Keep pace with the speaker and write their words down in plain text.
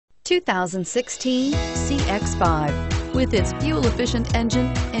2016 CX-5. With its fuel-efficient engine,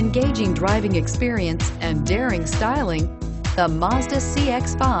 engaging driving experience, and daring styling, the Mazda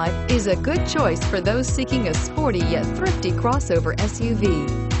CX-5 is a good choice for those seeking a sporty yet thrifty crossover SUV.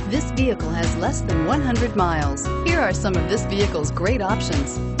 This vehicle has less than 100 miles. Here are some of this vehicle's great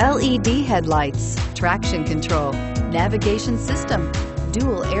options: LED headlights, traction control, navigation system,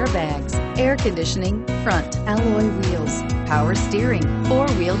 dual airbags, air conditioning, front alloy wheels, power steering,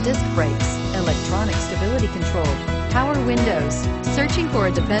 four-wheel disc brakes, electronic stability control, power windows. Searching for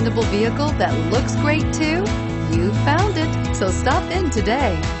a dependable vehicle that looks great too? You found it, so stop in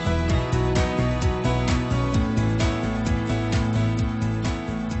today.